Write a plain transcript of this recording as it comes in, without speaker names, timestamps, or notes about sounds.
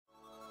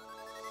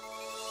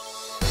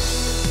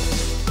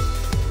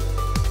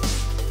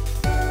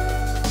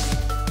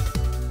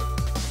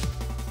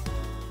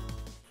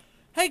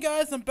Hey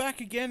guys, I'm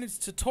back again. It's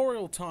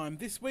tutorial time.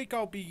 This week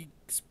I'll be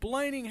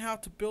explaining how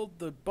to build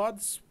the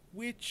bud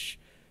switch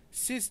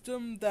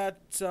system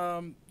that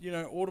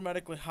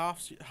automatically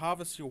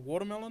harvests your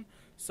watermelon.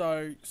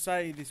 So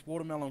say this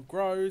watermelon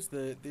grows,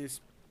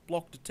 this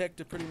block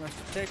detector pretty much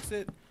detects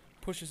it,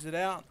 pushes it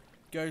out,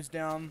 goes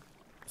down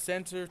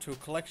center to a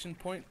collection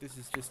point. This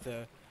is just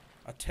a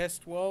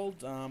test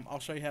world. I'll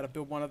show you how to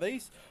build one of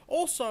these.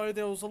 Also,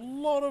 there was a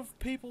lot of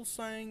people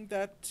saying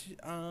that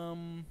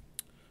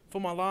for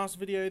my last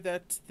video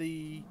that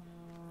the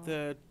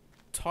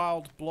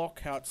tiled block,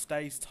 how it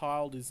stays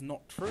tiled, is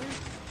not true.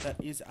 That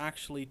is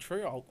actually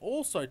true. I'll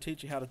also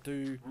teach you how to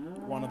do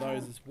one of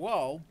those as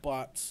well,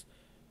 but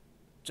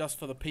just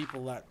for the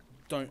people that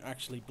don't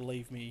actually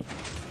believe me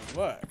it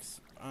works.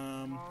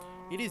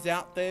 It is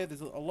out there. There's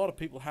a lot of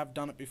people have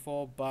done it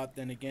before, but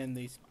then again,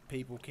 these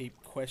people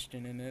keep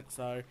questioning it.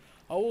 So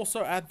I'll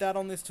also add that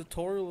on this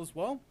tutorial as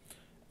well.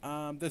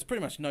 There's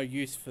pretty much no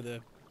use for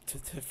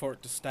for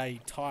it to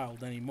stay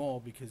tiled anymore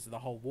because the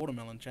whole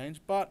watermelon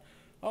changed, but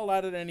I'll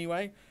add it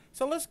anyway.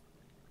 So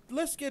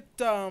let's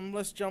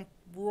jump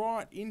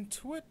right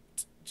into it.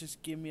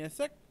 Just give me a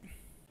sec.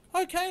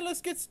 Okay, let's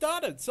get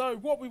started. So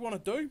what we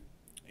want to do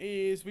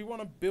is we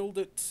want to build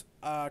it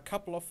a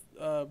couple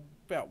of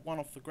about one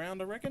off the ground,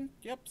 I reckon.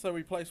 Yep. So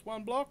we place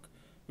one block,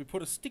 we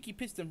put a sticky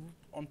piston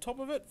on top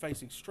of it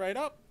facing straight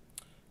up,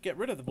 get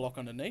rid of the block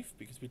underneath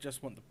because we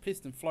just want the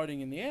piston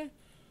floating in the air.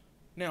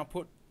 Now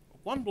put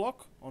one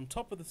block on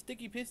top of the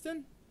sticky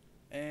piston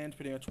and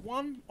pretty much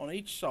one on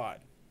each side.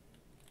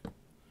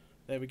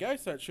 There we go.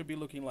 So it should be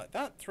looking like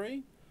that.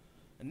 3.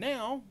 And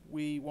now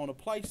we want to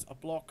place a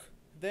block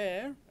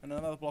there and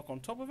another block on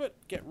top of it,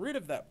 get rid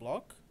of that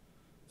block.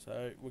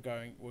 So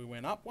we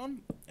went up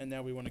one and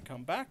now we want to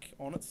come back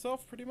on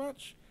itself pretty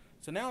much.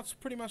 So now it's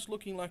pretty much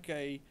looking like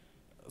a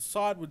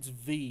sideways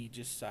V,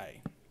 just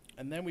say.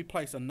 And then we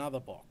place another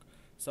block.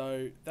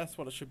 So that's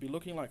what it should be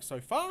looking like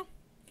so far.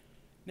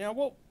 Now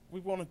what we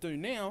want to do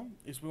now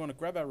is we want to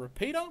grab our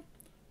repeater.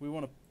 We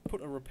want to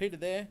put a repeater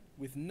there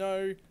with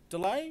no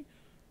delay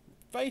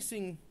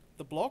facing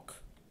the block,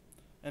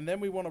 and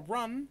then we want to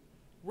run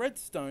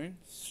redstone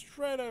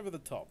straight over the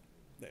top.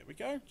 There we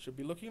go. Should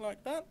be looking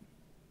like that.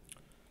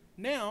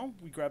 Now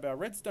we grab our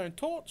redstone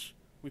torch,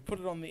 we put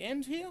it on the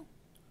end here,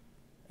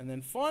 and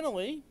then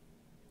finally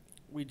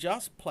we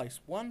just place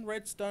one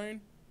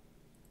redstone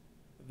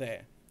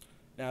there.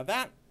 Now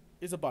that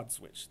is a bud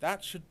switch.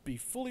 That should be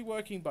fully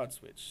working bud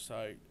switch.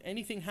 So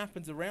anything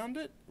happens around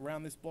it,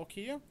 around this block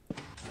here,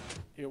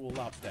 it will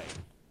update.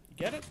 You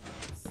get it?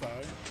 So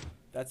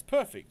that's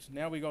perfect.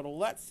 Now we got all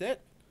that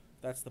set.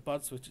 That's the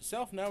bud switch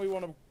itself. Now we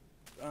want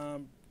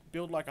to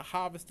build like a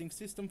harvesting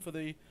system for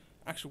the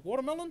actual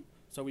watermelon.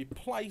 So we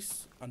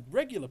place a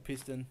regular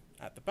piston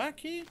at the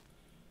back here,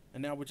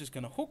 and now we're just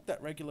going to hook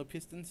that regular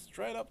piston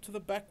straight up to the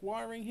back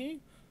wiring here.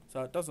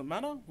 So it doesn't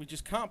matter. We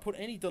just can't put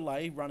any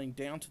delay running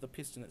down to the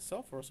piston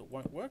itself, or else it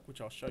won't work, which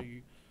I'll show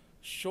you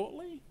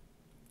shortly.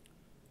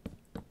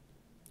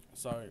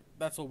 So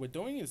that's all we're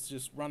doing, is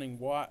just running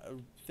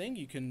thing.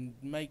 You can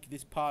make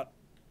this part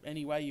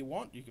any way you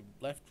want. You can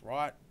left,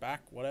 right,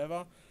 back,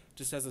 whatever.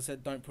 Just as I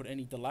said, don't put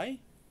any delay.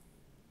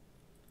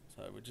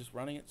 So we're just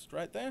running it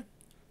straight there.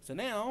 So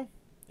now,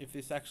 if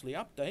this actually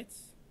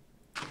updates,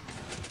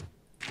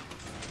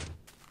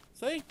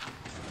 see?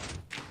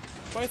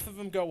 Both of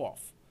them go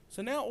off.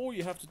 So now all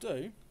you have to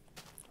do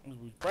is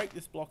we break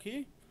this block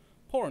here,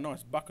 pour a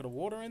nice bucket of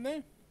water in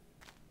there,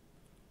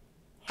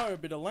 hoe a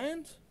bit of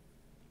land.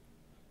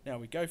 Now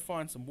we go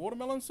find some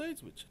watermelon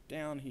seeds, which are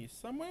down here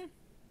somewhere.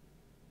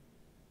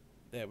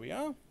 There we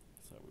are.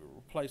 So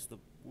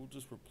we'll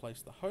just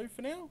replace the hoe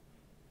for now.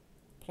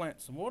 Plant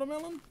some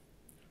watermelon.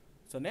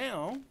 So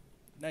now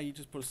you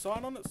just put a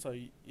sign on it so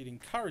it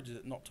encourages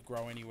it not to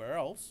grow anywhere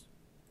else.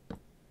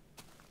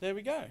 There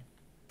we go.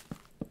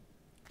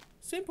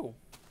 Simple.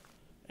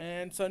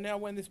 And so now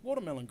when this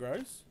watermelon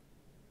grows,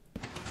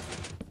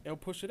 it'll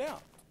push it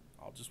out.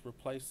 I'll just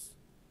replace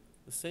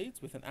the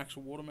seeds with an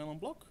actual watermelon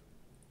block.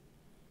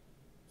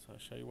 So I'll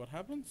show you what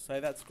happens.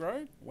 Say that's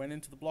grown, went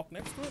into the block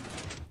next to it.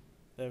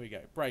 There we go,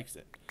 breaks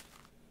it.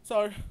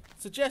 So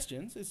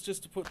suggestions is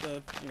just to put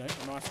a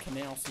nice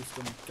canal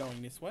system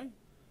going this way.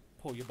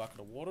 Pour your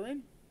bucket of water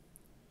in,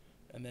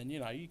 and then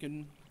you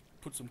can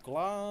put some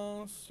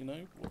glass,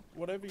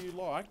 whatever you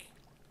like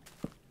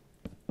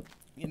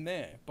in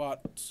there.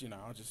 But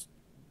I'm just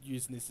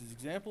using this as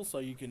example so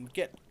you can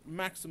get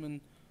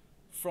maximum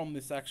from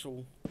this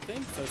actual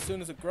thing. So as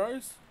soon as it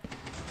grows,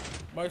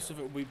 most of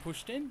it will be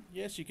pushed in.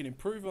 Yes, you can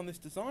improve on this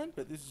design,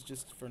 but this is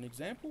just for an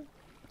example.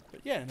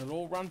 But yeah, and it'll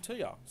all run to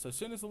you. So as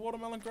soon as the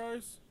watermelon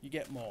grows, you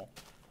get more.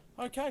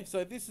 Okay,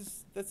 so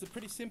that's a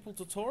pretty simple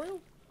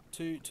tutorial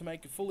to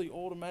make a fully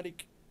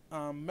automatic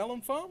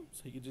melon farm.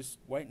 So you can just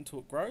wait until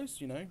it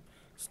grows,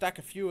 stack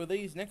a few of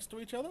these next to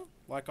each other,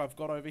 like I've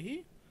got over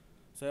here.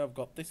 So I've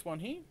got this one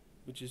here,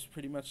 which is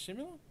pretty much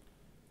similar.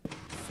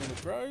 As soon as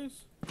it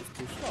grows, it's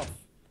pushed off.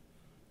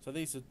 So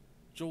these are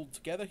jeweled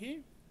together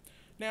here.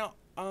 Now,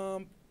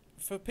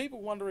 for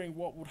people wondering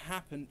what would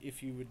happen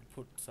if you would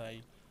put,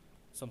 say,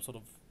 some sort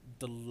of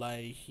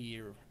delay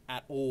here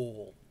at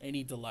all,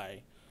 any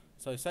delay.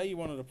 So say you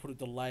wanted to put a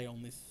delay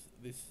on this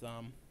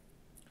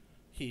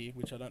here,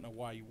 which I don't know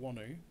why you want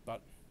to,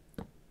 but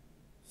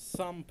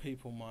some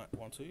people might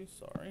want to,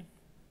 sorry.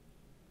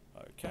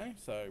 Okay,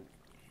 so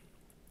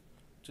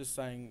just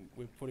saying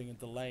we're putting a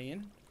delay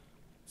in.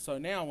 So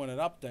now when it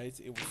updates,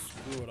 it will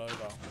screw it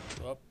over.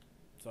 Oh,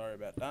 sorry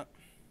about that.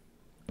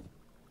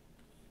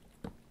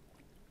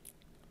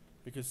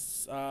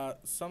 Because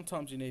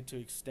sometimes you need to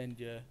extend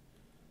your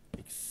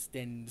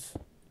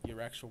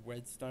actual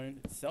redstone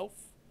itself.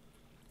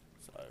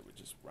 So we're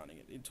just running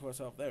it into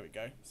ourselves. There we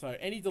go. So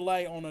any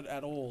delay on it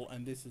at all,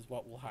 and this is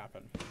what will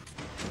happen.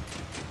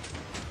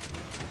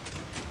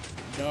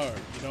 No,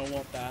 you don't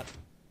want that,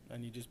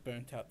 and you just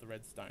burnt out the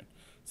redstone.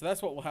 So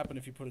that's what will happen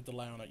if you put a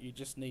delay on it. You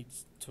just need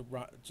to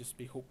just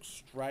be hooked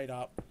straight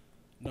up,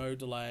 no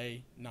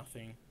delay,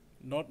 nothing.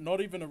 Not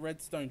even a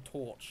redstone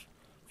torch.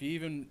 If you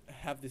even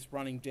have this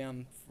running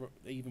down,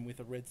 even with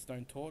a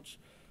redstone torch,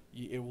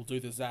 it will do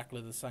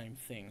exactly the same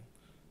thing.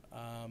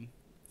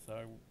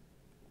 So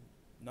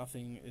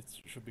nothing. It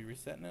should be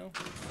reset now.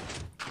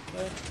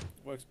 There,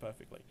 works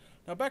perfectly.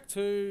 Now back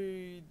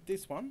to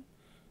this one.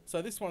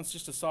 So this one's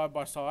just a side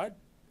by side,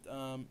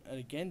 and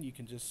again you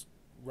can just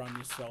run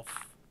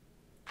yourself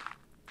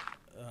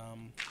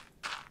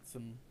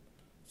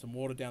some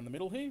water down the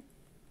middle here.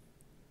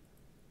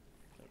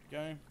 There we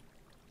go.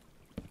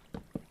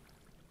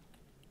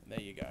 And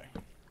there you go.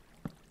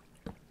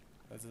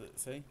 That's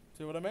it.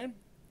 See what I mean?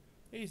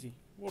 Easy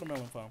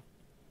watermelon farm.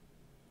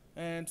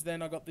 And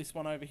then I got this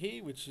one over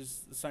here, which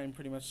is the same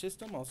pretty much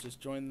system. I'll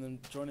just joining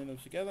them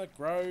together.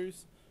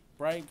 Grows,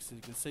 breaks. As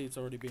you can see, it's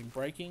already been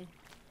breaking,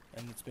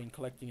 and it's been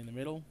collecting in the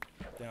middle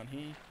down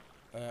here.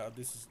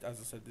 This is, as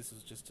I said, this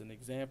is just an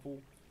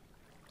example.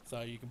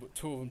 So you can put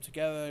two of them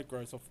together.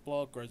 Grows off the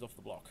block, grows off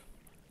the block.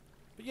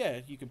 But yeah,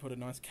 you can put a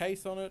nice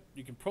case on it.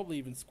 You can probably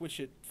even squish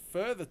it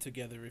further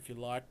together if you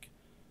like,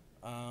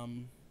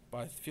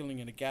 by filling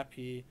in a gap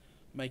here,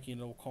 making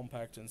it all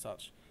compact and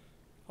such.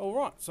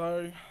 Alright,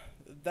 so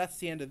that's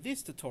the end of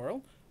this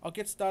tutorial. I'll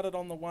get started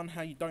on the one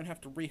how you don't have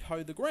to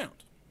re-hoe the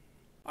ground.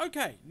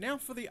 Okay, now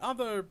for the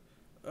other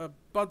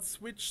bud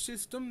switch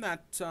system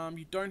that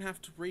you don't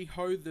have to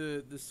re-hoe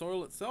the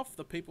soil itself.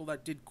 The people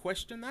that did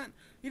question that,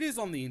 it is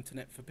on the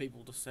internet for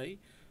people to see,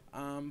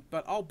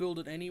 but I'll build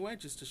it anyway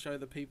just to show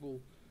the people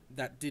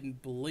that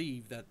didn't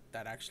believe that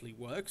that actually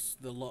works.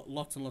 The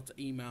lots and lots of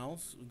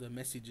emails, the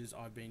messages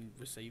I've been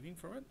receiving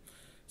for it.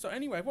 So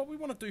anyway, what we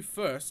want to do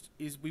first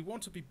is we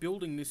want to be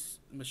building this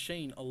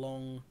machine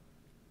along,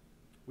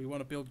 we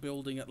want to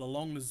building it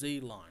along the Z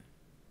line.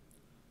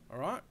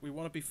 Alright, we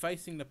want to be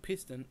facing the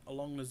piston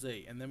along the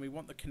Z, and then we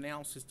want the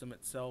canal system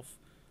itself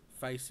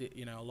face it,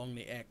 you know, along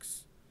the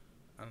X,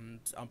 and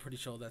I'm pretty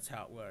sure that's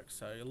how it works.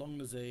 So along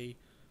the Z,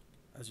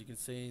 as you can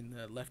see in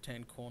the left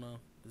hand corner,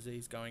 the Z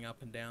is going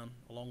up and down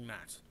along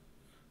that.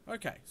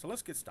 Okay, so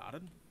let's get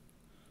started.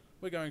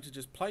 We're going to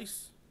just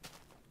place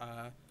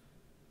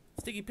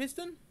sticky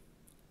piston,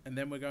 and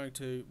then we're going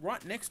to,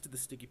 right next to the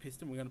sticky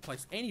piston, we're going to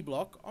place any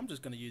block. I'm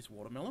just going to use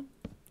watermelon,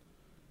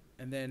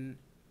 and then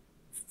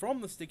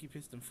from the sticky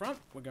piston front,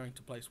 we're going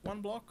to place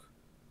one block,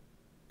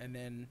 and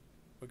then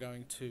we're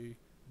going to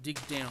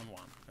dig down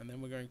one, and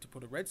then we're going to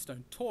put a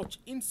redstone torch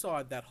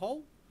inside that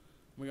hole.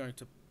 We're going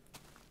to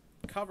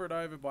cover it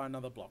over by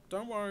another block.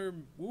 Don't worry,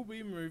 we'll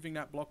be removing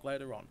that block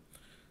later on.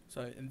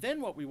 So, and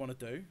then what we want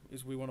to do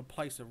is we want to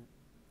place a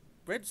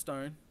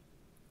redstone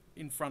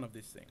in front of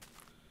this thing.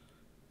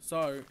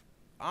 So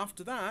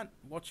after that,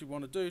 what you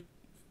want to do,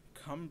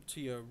 come to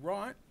your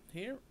right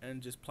here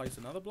and just place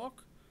another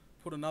block.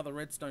 Put another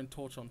redstone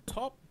torch on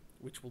top,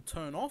 which will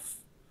turn off,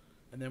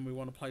 and then we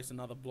want to place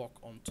another block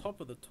on top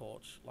of the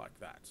torch like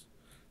that.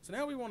 So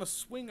now we want to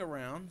swing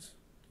around,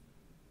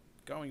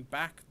 going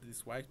back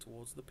this way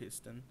towards the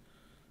piston,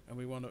 and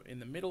we want to, in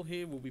the middle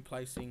here, we'll be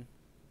placing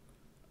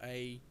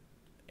any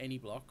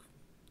block.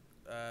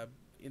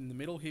 In the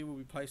middle here, we'll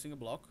be placing a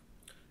block,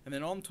 and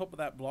then on top of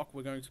that block,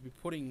 we're going to be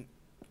putting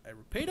a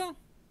repeater,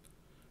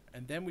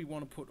 and then we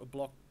want to put a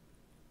block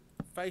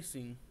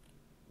facing,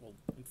 well,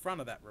 in front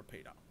of that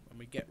repeater. And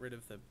we get rid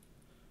of the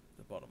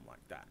bottom like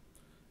that.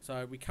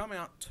 So we come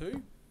out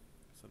two,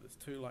 so there's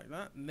two like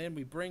that, and then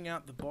we bring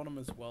out the bottom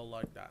as well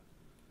like that.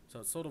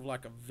 So it's sort of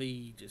like a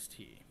V just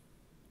here.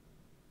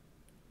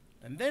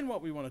 And then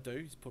what we want to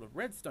do is put a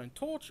redstone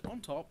torch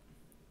on top,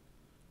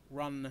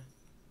 run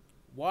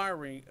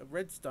wiring, a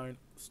redstone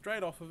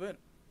straight off of it,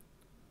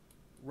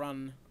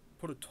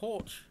 put a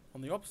torch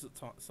on the opposite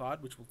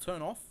side, which will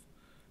turn off,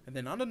 and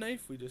then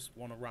underneath we just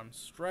want to run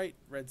straight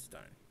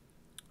redstone.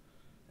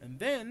 And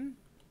then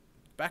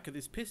back of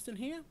this piston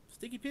here,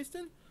 sticky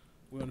piston,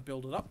 we're going to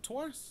build it up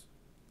twice.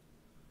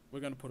 We're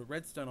going to put a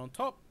redstone on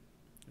top,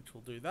 which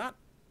will do that,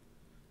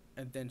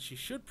 and then she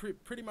should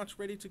pretty much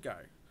ready to go.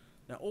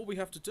 Now all we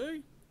have to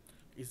do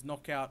is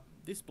knock out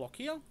this block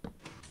here,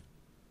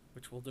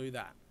 which will do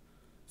that.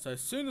 So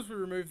as soon as we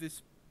remove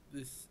this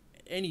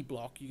any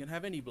block, you can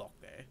have any block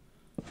there,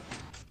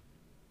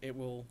 it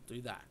will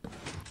do that.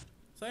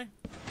 So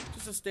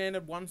Just a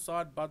standard one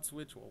side bud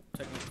switch, well,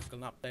 technically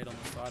an update on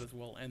the side as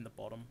well and the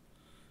bottom.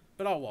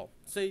 But oh well,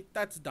 see,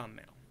 that's done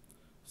now.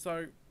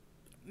 So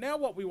now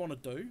what we want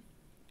to do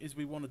is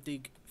we want to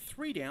dig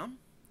 3 down.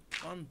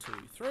 1, 2,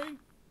 3.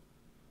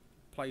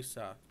 Place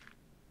a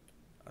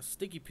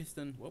sticky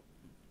piston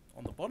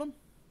on the bottom.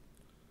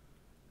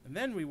 And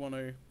then we want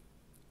to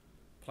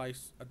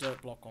place a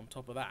dirt block on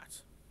top of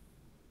that.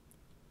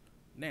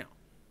 Now,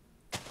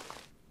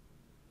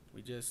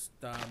 we just,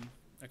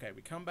 okay,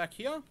 we come back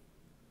here.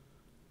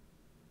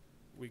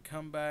 We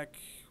come back,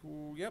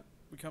 we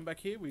come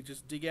back here. We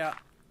just dig out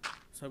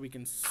so we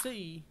can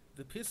see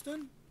the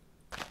piston.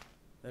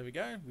 There we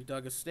go. We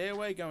dug a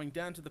stairway going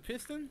down to the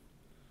piston.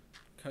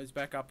 Goes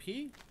back up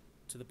here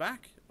to the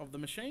back of the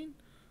machine.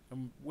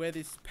 And where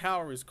this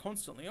power is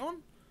constantly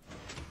on,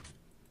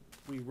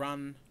 we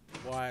run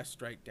wire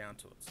straight down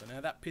to it. So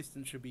now that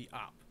piston should be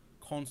up,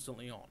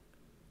 constantly on.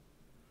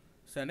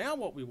 So now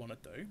what we want to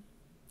do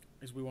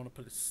is we want to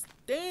put a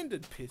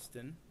standard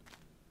piston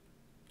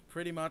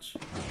pretty much,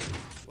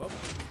 well,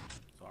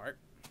 sorry.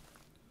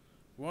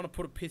 We want to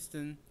put a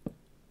piston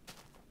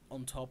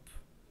on top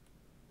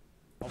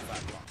of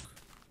that block.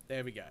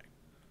 There we go.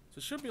 So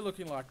it should be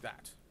looking like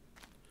that.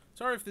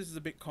 Sorry if this is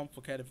a bit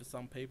complicated for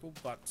some people,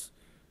 but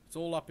it's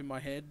all up in my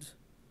head.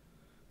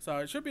 So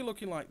it should be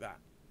looking like that.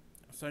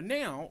 So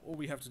now all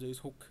we have to do is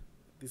hook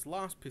this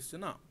last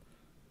piston up,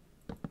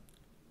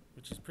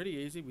 which is pretty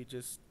easy.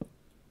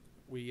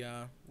 We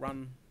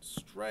run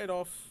straight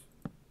off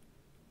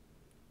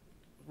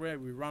where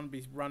we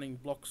be running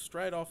blocks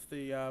straight off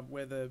the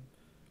where the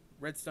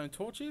redstone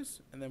torch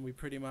is, and then we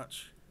pretty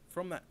much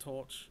from that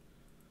torch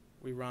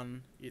we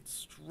run it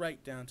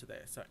straight down to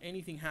there. So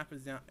anything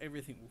happens now,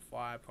 everything will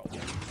fire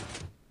properly.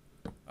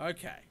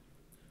 Okay,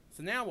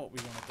 so now what we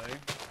want to do is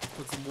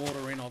put some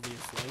water in,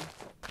 obviously.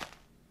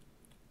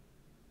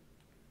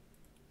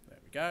 There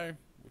we go.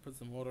 We put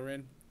some water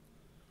in.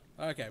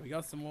 Okay, we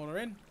got some water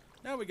in.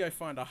 Now we go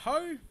find a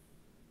hoe.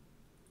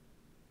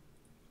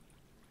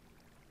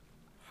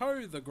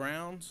 Hoe the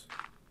ground.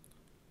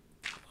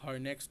 Hoe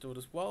next to it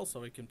as well, so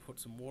we can put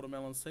some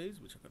watermelon seeds,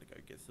 which I've got to go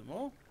get some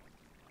more.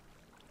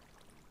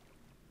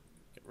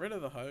 Get rid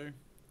of the hoe.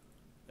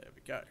 There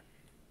we go.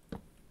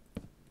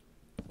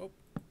 Oh,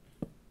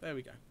 there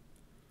we go.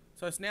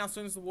 So it's now as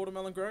soon as the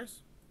watermelon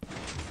grows,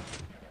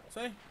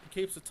 see, it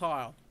keeps a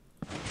tile.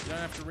 You don't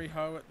have to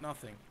re-hoe it,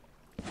 nothing.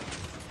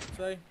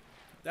 See,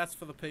 that's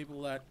for the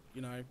people that,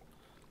 you know,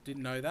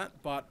 didn't know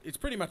that, but it's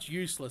pretty much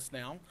useless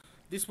now.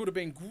 This would have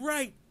been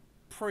great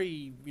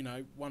pre, you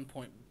know,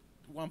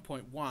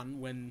 1.1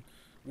 when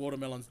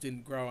watermelons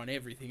didn't grow on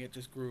everything. It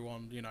just grew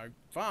on, you know,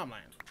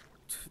 farmland.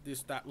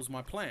 That was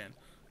my plan,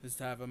 is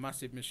to have a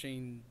massive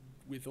machine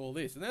with all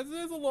this. And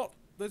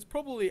there's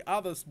probably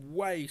other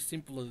way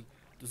simpler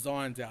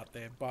designs out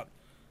there, but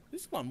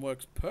this one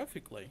works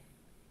perfectly.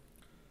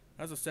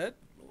 As I said,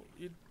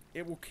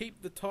 it will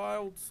keep the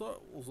tile,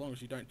 so as long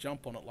as you don't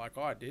jump on it like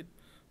I did.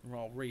 And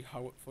I'll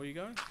re-hoe it for you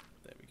guys.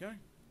 There we go.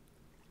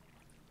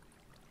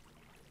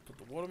 Put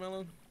the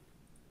watermelon.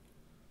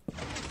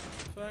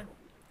 So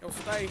it'll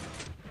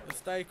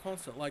stay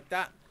constant like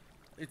that.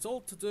 It's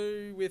all to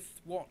do with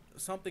what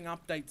something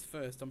updates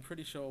first. I'm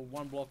pretty sure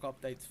one block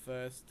updates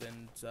first,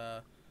 and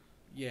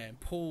yeah,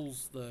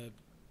 pulls the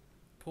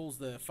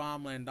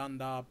farmland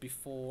under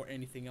before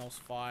anything else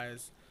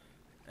fires.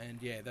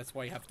 And yeah, that's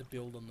why you have to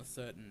build on the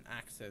certain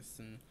axis.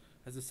 And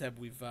as I said,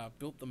 we've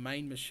built the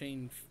main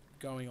machine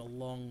going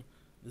along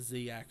the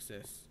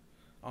Z-axis.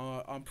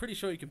 I'm pretty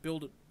sure you can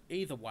build it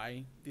either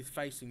way, this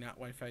facing that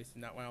way, facing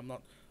that way. I'm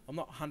not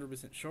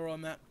 100% sure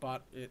on that,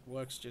 but it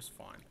works just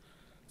fine.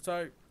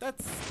 So that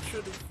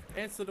should have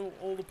answered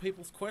all the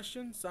people's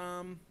questions.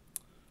 A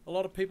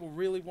lot of people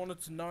really wanted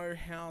to know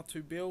how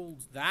to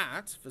build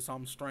that for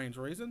some strange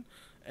reason,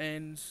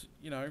 and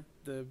you know,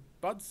 the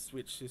bud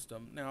switch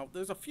system. Now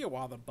there's a few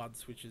other bud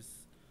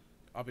switches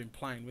I've been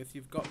playing with.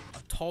 You've got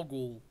a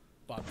toggle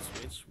bud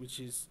switch, which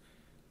is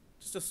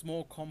just a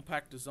small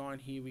compact design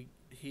here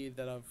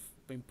that I've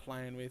been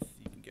playing with.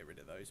 You can get rid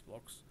of those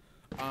blocks.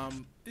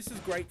 This is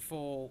great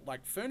for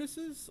like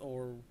furnaces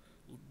or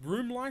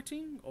room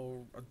lighting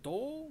or a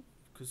door,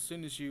 because as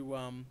soon as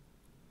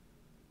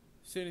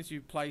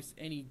you place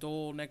any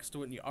door next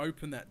to it and you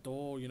open that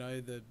door, you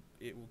know,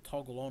 it will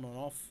toggle on and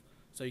off,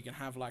 so you can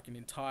have like an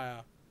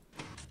entire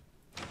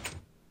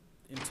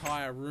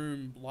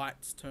room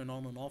lights turn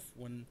on and off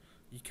when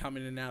you come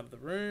in and out of the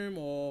room.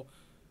 Or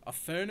a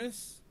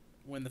furnace,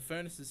 when the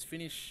furnace is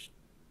finished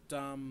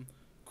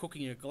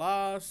cooking your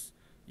glass,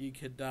 you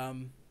could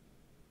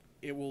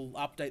it will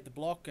update the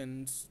block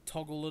and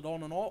toggle it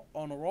on or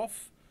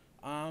off,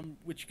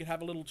 which you could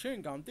have a little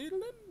tune going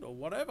diddle-in or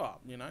whatever.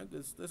 You know,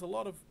 there's a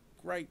lot of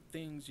great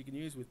things you can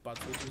use with bud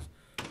switches.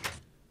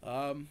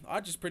 I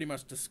just pretty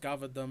much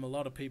discovered them. A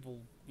lot of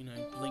people, you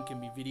know, linking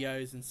me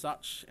videos and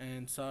such,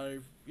 and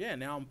so yeah,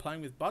 now I'm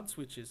playing with bud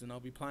switches, and I'll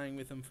be playing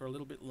with them for a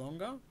little bit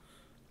longer.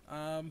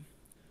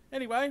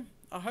 Anyway,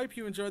 I hope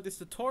you enjoyed this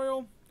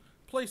tutorial.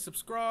 Please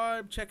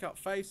subscribe, check out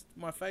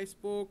my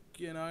Facebook,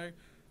 you know.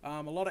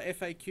 A lot of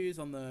FAQs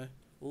on the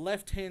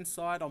left hand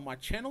side on my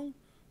channel.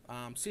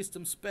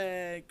 System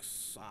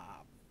specs,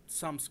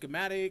 some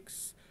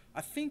schematics.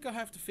 I think I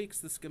have to fix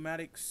the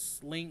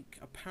schematics link.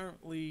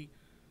 Apparently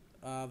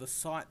the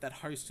site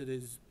that hosted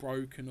is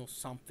broken or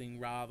something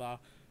rather.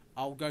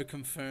 I'll go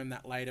confirm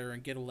that later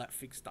and get all that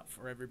fixed up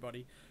for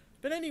everybody.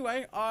 But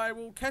anyway, I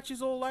will catch you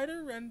all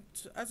later,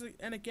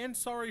 and again,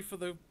 sorry for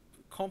the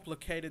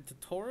complicated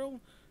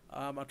tutorial.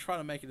 I'll try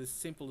to make it as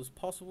simple as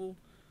possible.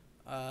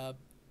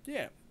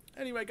 Yeah.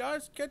 Anyway,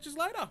 guys, catch you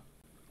later.